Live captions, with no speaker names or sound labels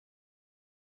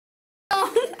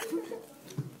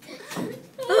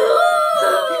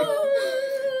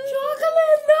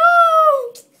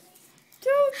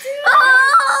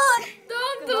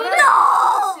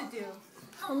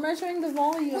measuring the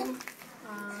volume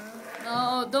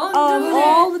No, don't of do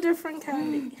all the different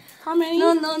candy. How many?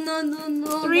 No.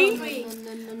 3?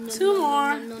 No. 2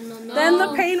 more. No. Then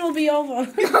the pain will be over.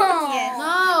 Yes. No.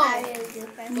 I will do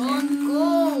first. Don't go.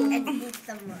 And eat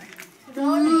some more.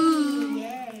 Slowly.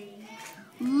 Yay.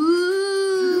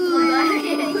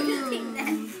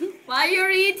 Why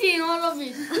you're eating all of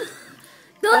it?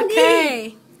 Don't eat.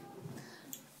 Okay.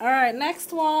 Alright,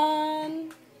 next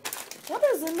one. What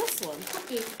is in this one?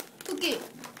 Cookie. Cookie.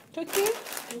 Cookie?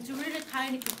 It's a really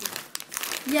tiny cookie.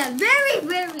 Yeah, very.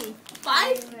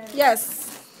 5?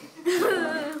 Yes.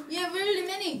 Yeah, really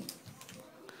many.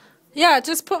 Yeah,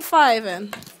 just put 5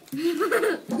 in.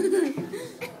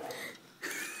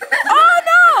 Oh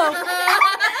no!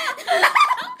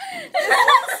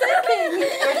 It's sinking.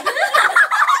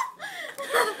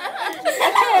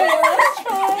 Okay, let's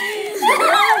try.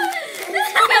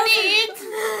 Can we eat?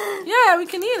 Yeah, we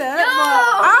can eat it, but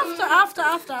after.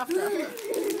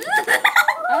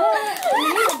 Oh, we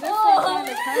need a different kind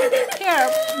of candy. Here,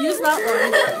 use that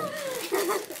one.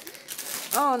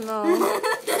 Oh no.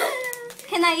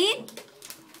 Can I eat?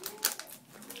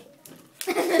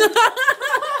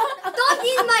 Don't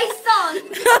eat my son.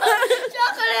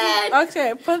 Chocolate. Okay,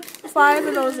 put 5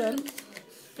 of those in.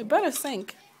 It better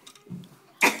sink.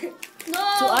 No.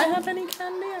 Do I have any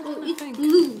candy? I don't think.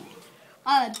 Blue.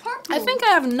 Purple. I think I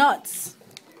have nuts.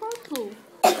 Purple.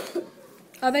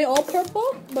 Are they all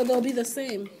purple? But they'll be the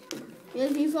same.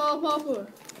 Yes, these are purple.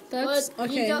 That's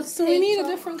But you okay. just So we take need a some-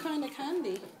 different kind of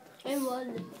candy. I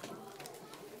want.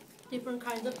 Different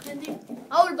kinds of candy.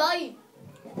 I will buy it.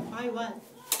 I want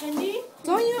candy.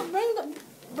 Don't you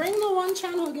bring the one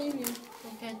Channel gave you?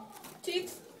 Okay.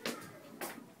 Chicks.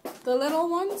 The little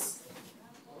ones?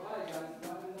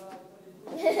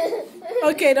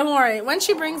 Okay, don't worry. When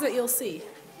she brings it, you'll see.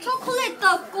 Chocolate,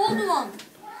 the gold one.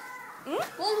 Hmm?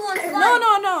 Gold one. No,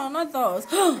 not those.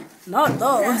 Not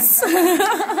those.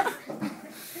 The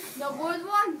gold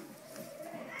one.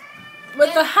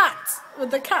 With the hat,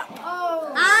 with the cap.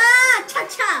 Oh. Ah,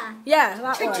 cha-cha. Yeah,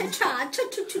 that one. Cha-cha.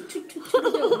 Cha-cha-cha-cha-cha.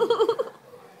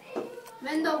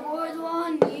 When the gold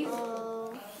one is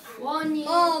one is.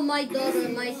 Oh, my daughter,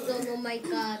 my son, oh my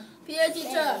God. Dear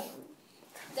teacher,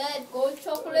 that gold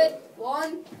chocolate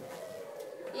one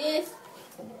is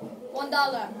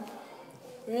 $1.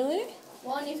 Really?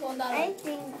 One is $1. I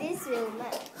think this will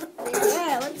melt.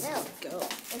 Yeah, let's go.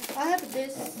 I have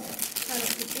this kind of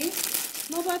cookie.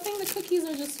 No, but I think the cookies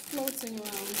are just floating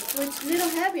around. So it's a little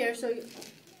heavier, so you...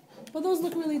 But those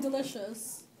look really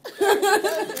delicious.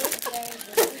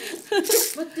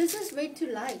 But this is way too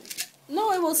light.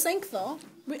 No, it will sink though.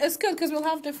 It's good because we'll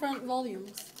have different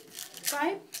volumes.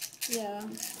 5? Yeah.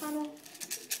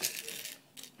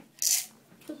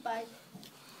 Goodbye.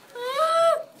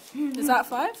 Is that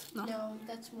 5? No. No,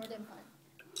 that's more than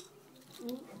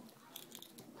 5.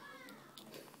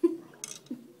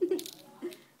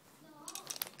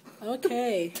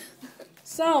 Okay.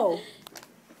 So,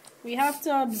 we have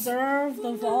to observe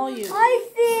the volume. I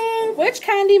think Which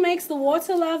candy makes the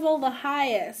water level the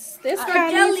highest? This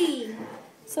candy. jelly.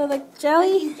 So the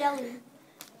jelly? Jelly.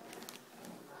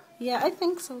 Yeah, I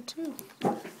think so too.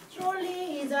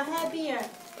 Surely is a heavier.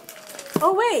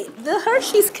 Oh wait, the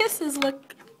Hershey's Kisses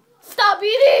look Stop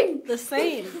eating! the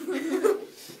same.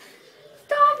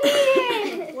 Stop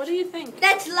eating. What do you think?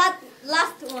 That's last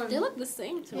one. They look the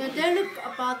same to Yeah, me. they look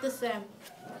about the same.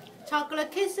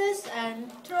 Chocolate kisses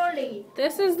and trolley.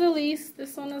 This is the least.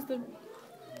 This one is the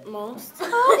most.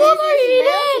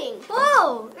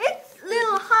 Oh, it's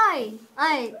little high.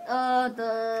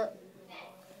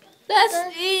 Let's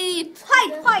eat.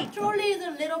 White. Trolley is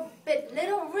a little,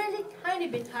 really tiny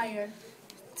bit higher.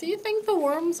 Do you think the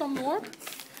worms are more?